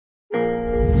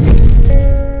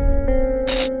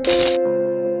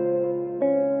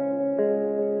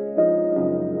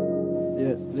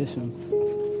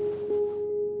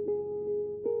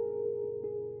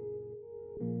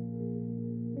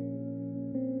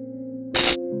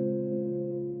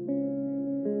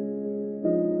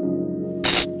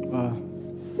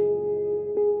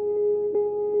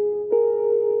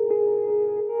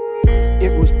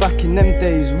in them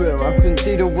days where I couldn't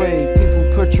see the way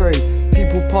people portray.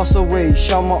 People pass away,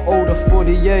 shout my older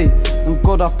 48. And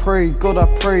God I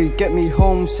pray, get me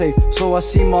home safe, so I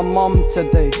see my mum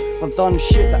today. I've done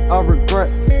shit that I regret,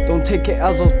 don't take it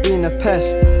as I was being a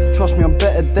pest. Trust me, I'm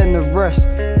better than the rest,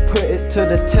 put it to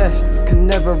the test, can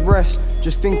never rest.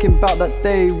 Just thinking about that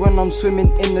day when I'm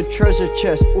swimming in the treasure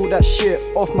chest. All that shit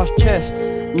off my chest,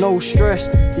 no stress.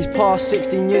 These past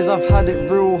 16 years I've had it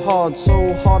real hard,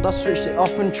 so hard I switched it up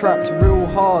and trapped real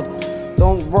hard.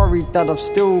 Don't worry that I've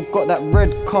still got that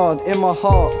red card in my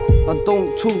heart. I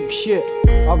don't talk shit,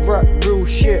 I rap real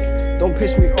shit. Don't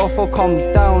piss me off, I'll come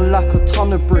down like a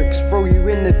ton of bricks. Throw you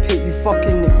in the pit, you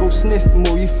fucking it, go sniff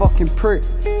more, you fucking prick.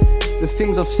 The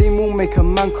things I've seen will make a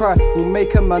man cry, will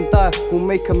make a man die, will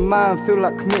make a man feel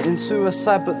like committing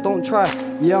suicide, but don't try.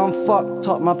 Yeah, I'm fucked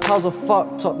up, my pals are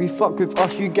fucked up. You fuck with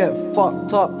us, you get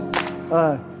fucked up.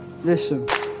 Listen.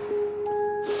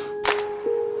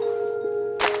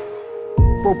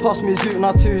 Bro passed me a zoot and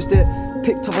I toosed it.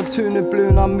 Picked up a tuna blue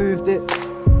and I moved it.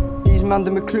 These man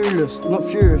them are clueless, not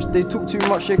furious. They talk too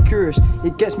much, they're curious.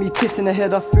 It gets me pissed in the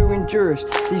head, I feel injurious.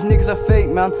 These niggas are fake,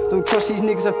 man. Don't trust these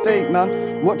niggas are fake,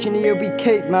 man. Watching EOB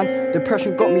cake, man.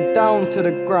 Depression got me down to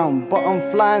the ground, but I'm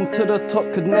flying to the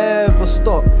top. Could never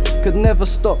stop, could never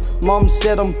stop. Mum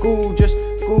said I'm gorgeous,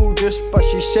 gorgeous, but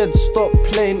she said stop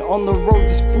playing on the road.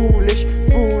 It's foolish,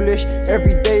 foolish.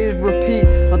 Every day is repeat.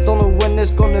 I don't know when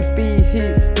there's gonna be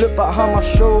heat. Look back behind my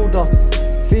shoulder,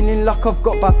 feeling like I've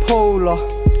got bipolar.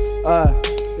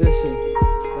 Listen,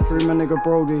 free my nigga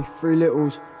Brody, 3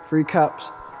 littles, 3 caps.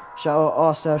 Shout out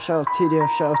RSF, shout out TDF,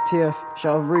 shout out TF,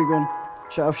 shout out Regan,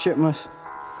 shout out Shipmas.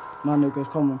 My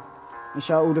niggas, come on. And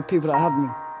shout out all the people that have me.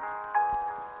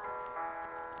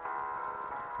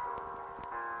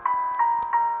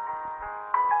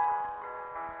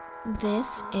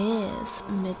 This is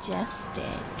Majestic.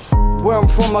 Where I'm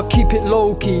from, I keep it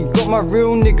low-key. Got my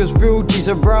real niggas, real G's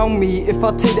around me. If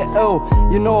I take the L,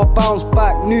 you know I bounce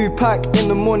back. New pack in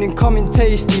the morning, coming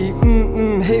tasty.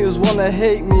 Haters wanna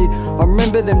hate me. I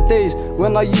remember them days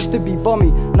when I used to be bummy.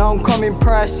 Now I'm coming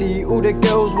pricey. All the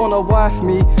girls wanna wife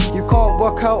me. You can't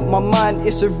work out my mind,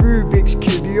 it's a Rubik's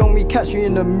Cube. You only catch me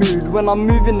in the mood when I'm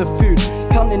moving the food,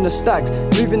 counting the stacks,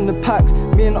 moving the packs.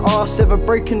 Me and R7 are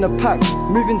breaking the pack,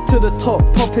 moving to the top,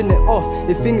 popping it off.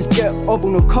 If things get odd,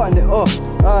 I'm cutting it off.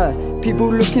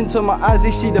 People look into my eyes,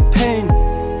 they see the pain.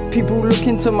 People look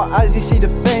into my eyes, they see the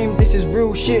fame. This is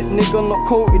real shit, nigga, not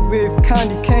coated with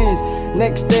candy canes.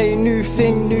 Next day, new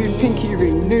thing, new pinky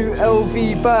ring, new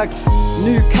LV bag,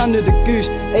 new Canada Goose.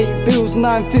 8 bills,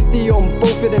 950 on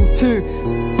both of them too.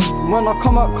 When I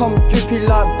come out, come drippy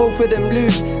like both of them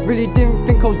loose. Really didn't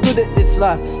think I was good at this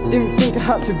life, didn't think I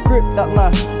had to grip that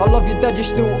knife. I love you dad, you're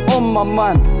still on my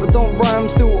mind, but don't worry, I'm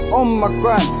still on my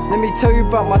grind. Let me tell you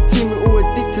about my team, we're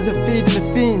all addicted to feeding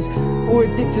the fiends, all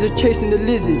addicted to chasing the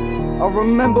Lizzie. I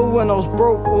remember when I was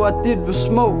broke, all I did was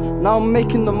smoke. Now I'm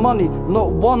making the money,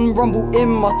 not one rumble in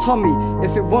my tummy.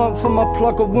 If it weren't for my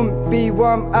plug, I wouldn't be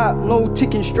where I'm at. No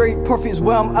ticking straight profits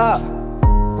where I'm at.